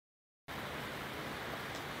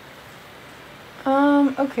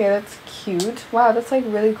Okay, that's cute. Wow, that's like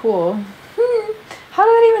really cool. How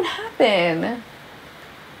did that even happen?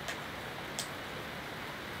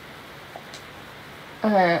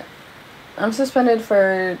 Okay, I'm suspended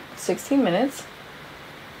for 16 minutes.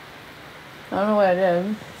 I don't know what I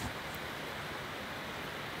did.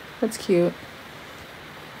 That's cute.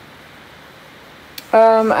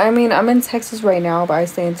 I mean, I'm in Texas right now, but I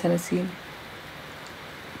stay in Tennessee.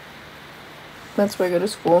 That's where I go to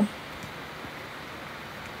school.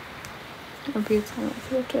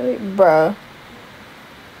 Bruh.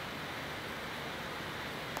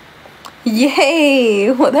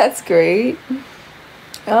 Yay! Well, that's great.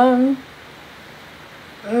 Okay,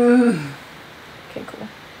 cool.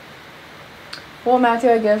 Well, Matthew,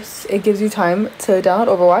 I guess it gives you time to download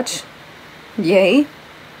Overwatch. Yay.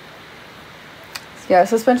 Yeah,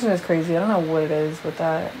 suspension is crazy. I don't know what it is with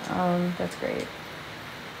that. That's great.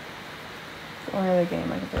 The only other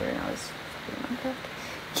game I can play right now is Minecraft.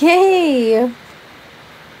 Yay!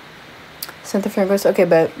 Sent the friend request. Okay,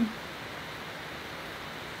 bet.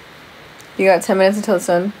 You got 10 minutes until it's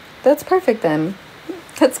done. That's perfect then.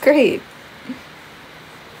 That's great.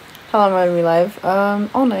 How long am I gonna be live?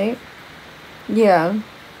 All night. Yeah.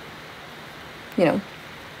 You know.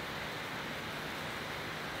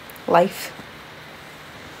 Life.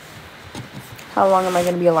 How long am I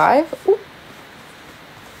gonna be alive? Ooh.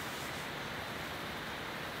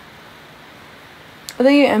 Oh,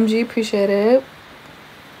 thank you, MG. Appreciate it.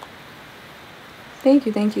 Thank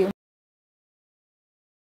you, thank you.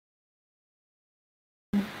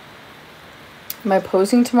 Am I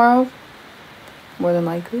posting tomorrow? More than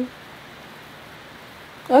likely.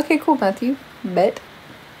 Okay, cool, Matthew. Bet.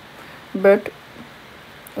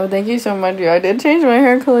 Oh, thank you so much. Yeah, I did change my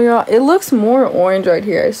hair color, y'all. It looks more orange right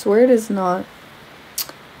here. I swear it is not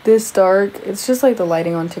this dark. It's just like the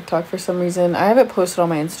lighting on TikTok for some reason. I have it posted on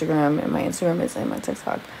my Instagram, and my Instagram is in my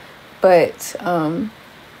TikTok. But, yeah,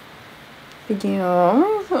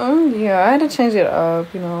 I had to change it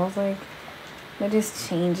up, you know. I was like, I just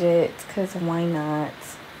change it, because why not?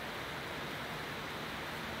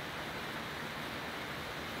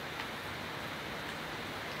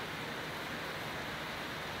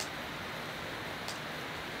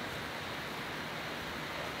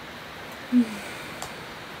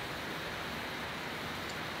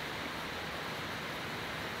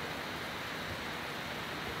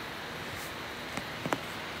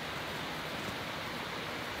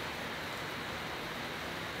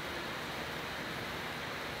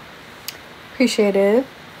 Appreciate it.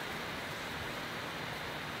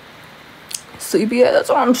 Sleepy, that's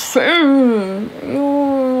what I'm saying.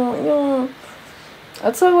 Yeah.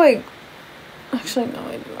 That's like, actually, no,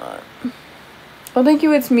 I do not. Oh, thank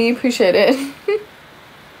you, it's me. Appreciate it.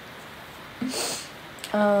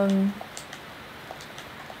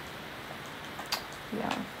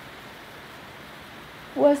 Yeah.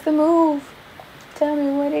 What's the move? Tell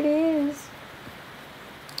me what it is.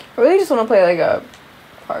 I really just want to play like a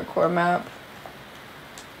hardcore map.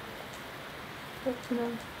 But, you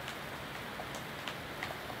know.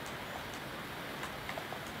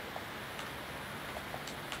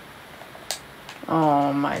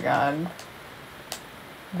 Oh my god.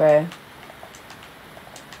 Bae.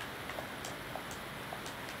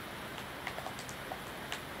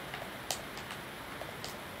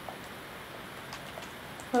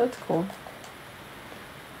 Oh, that's cool.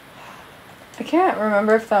 I can't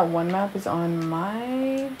remember if that one map is on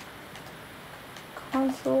my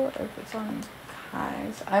console or if it's on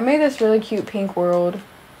Kai's. I made this really cute pink world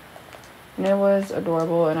and it was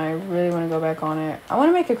adorable and I really want to go back on it. I want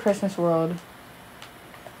to make a Christmas world.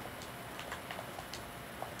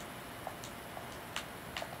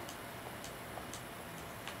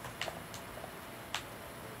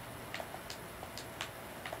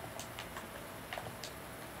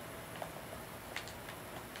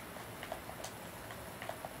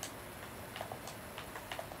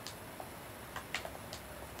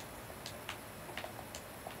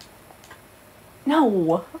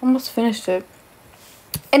 No, almost finished it.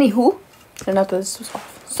 Anywho, I know this was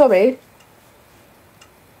off. Sorry.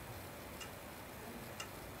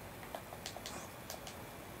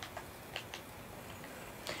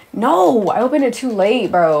 No, I opened it too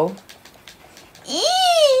late, bro. Eee!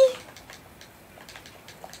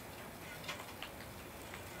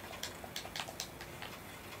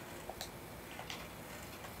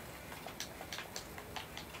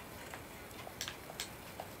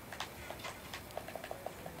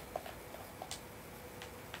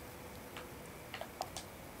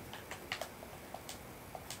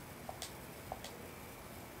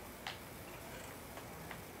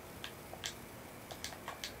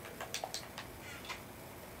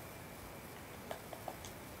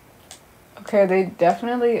 Okay, they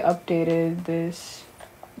definitely updated this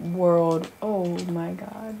world. Oh my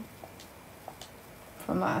god.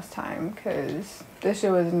 From last time, because this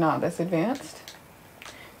shit was not this advanced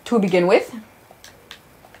to begin with.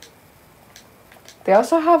 They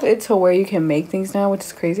also have it to where you can make things now, which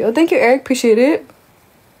is crazy. Oh, thank you, Eric. Appreciate it.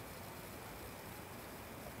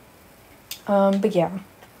 But yeah. Oh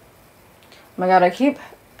my god, I keep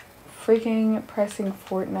freaking pressing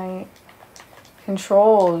Fortnite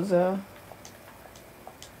controls.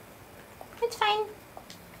 It's fine.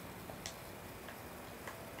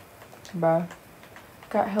 Bruh.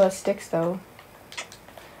 Got hella sticks though.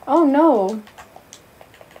 Oh no.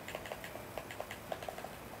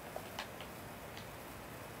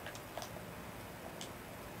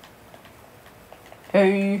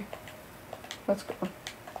 Hey. Let's go.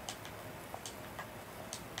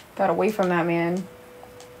 Got away from that man.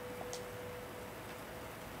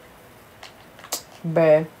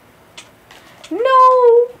 Bruh.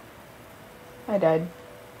 No. I died.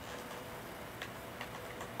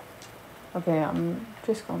 Okay, I'm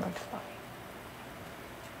just going back to the lobby.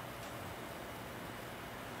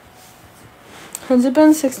 Has it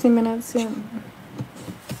been 60 minutes yet?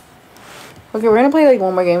 Okay, we're gonna play like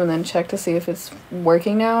one more game and then check to see if it's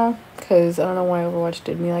working now. Because I don't know why Overwatch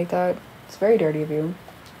did me like that. It's very dirty of you.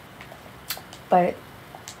 But,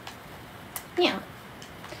 yeah.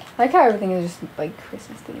 I like how everything is just like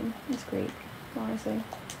Christmas themed. It's great, honestly.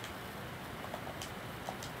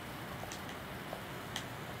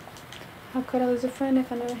 How could I lose a friend if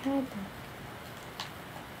I never had them?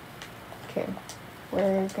 Okay,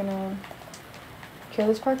 we're gonna kill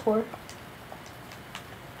this parkour.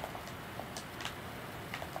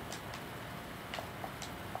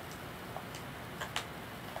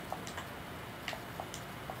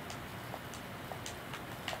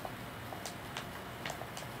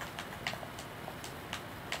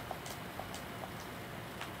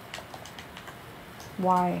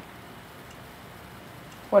 Why?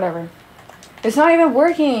 Whatever. It's not even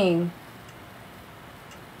working.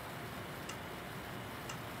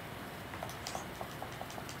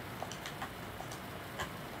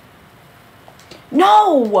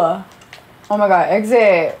 No! Oh my god,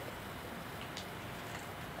 exit.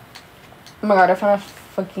 Oh my god, I found a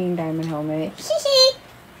fucking diamond helmet.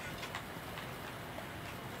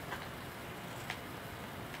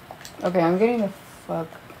 Okay, I'm getting the fuck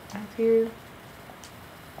out of here.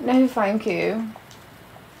 No, thank you.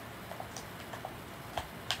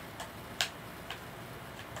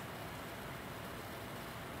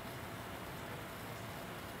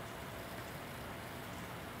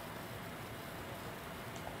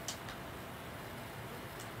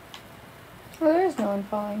 Oh, there's no one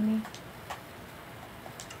following me.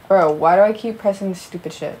 Bro, why do I keep pressing this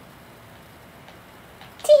stupid shit?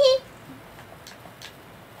 Tee.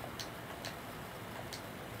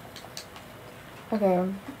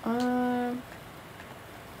 Okay,